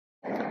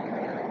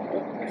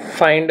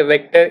Find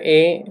vector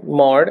A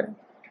mod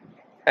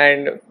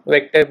and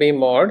vector B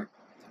mod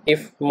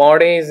if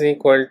mod A is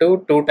equal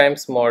to 2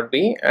 times mod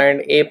B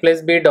and A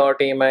plus B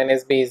dot A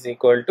minus B is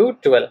equal to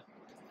 12.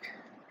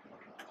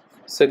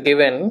 So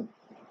given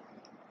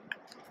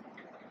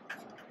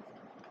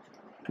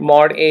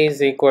mod A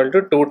is equal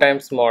to 2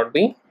 times mod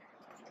B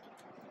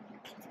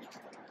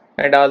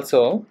and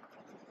also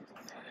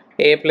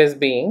A plus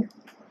B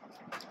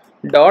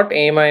dot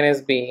A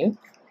minus B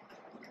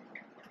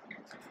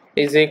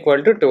is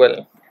equal to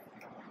 12.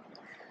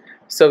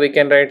 So we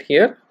can write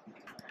here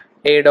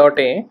A dot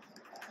A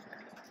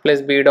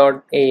plus B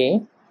dot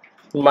A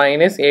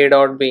minus A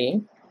dot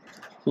B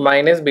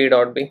minus B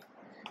dot B.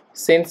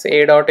 Since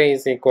A dot A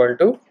is equal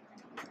to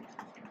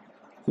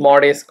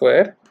mod A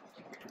square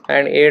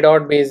and A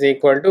dot B is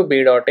equal to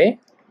B dot A,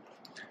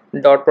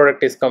 dot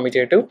product is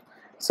commutative.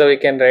 So we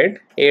can write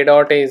A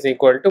dot A is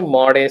equal to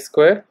mod A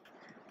square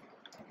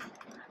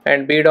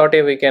and B dot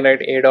A we can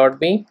write A dot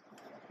B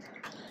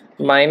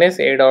minus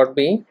A dot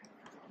B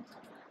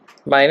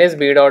minus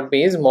B dot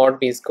B is mod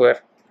B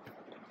square.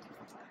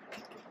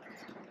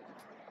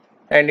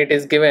 And it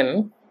is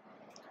given,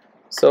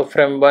 so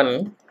from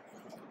 1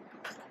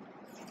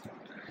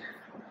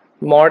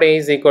 mod A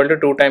is equal to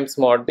 2 times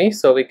mod B,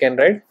 so we can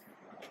write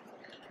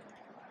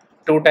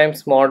 2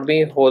 times mod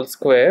B whole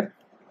square,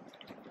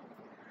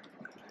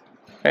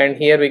 and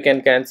here we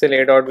can cancel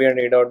A dot B and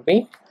A dot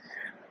B,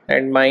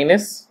 and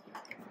minus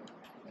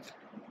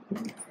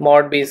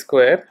mod B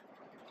square,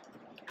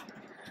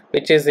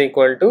 which is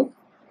equal to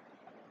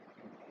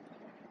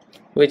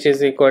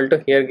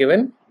here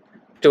given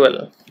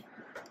 12.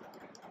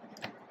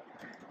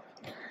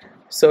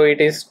 So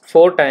it is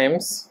 4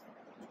 times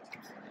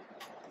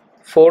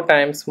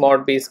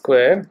mod B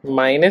square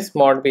minus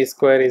mod B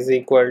square is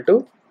equal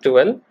to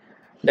 12,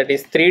 that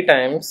is 3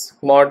 times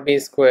mod B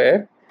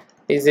square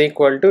is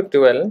equal to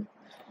 12.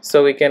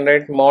 So we can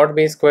write mod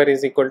B square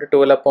is equal to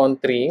 12 upon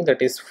 3,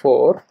 that is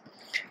 4,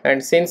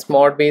 and since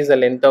mod B is the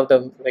length of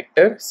the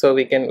vector, so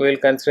we will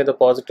consider the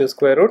positive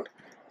square root.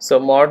 So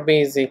mod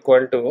B is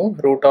equal to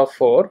root of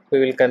 4, we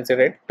will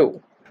consider it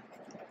 2,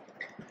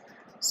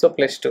 so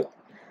plus 2.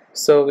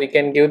 So we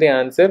can give the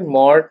answer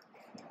mod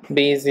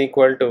B is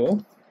equal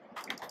to,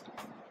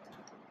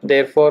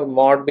 therefore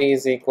mod B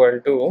is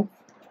equal to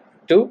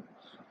 2,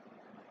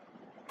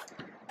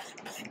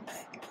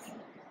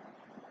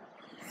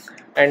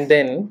 and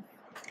then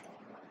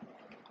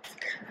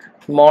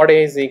mod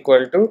A is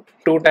equal to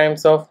 2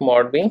 times of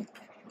mod B,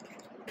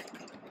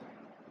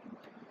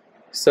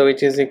 so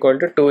which is equal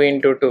to 2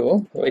 into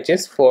 2, which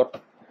is 4.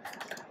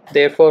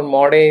 Therefore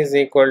mod A is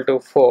equal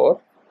to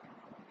 4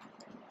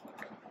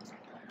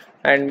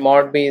 and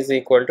mod B is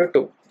equal to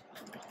 2.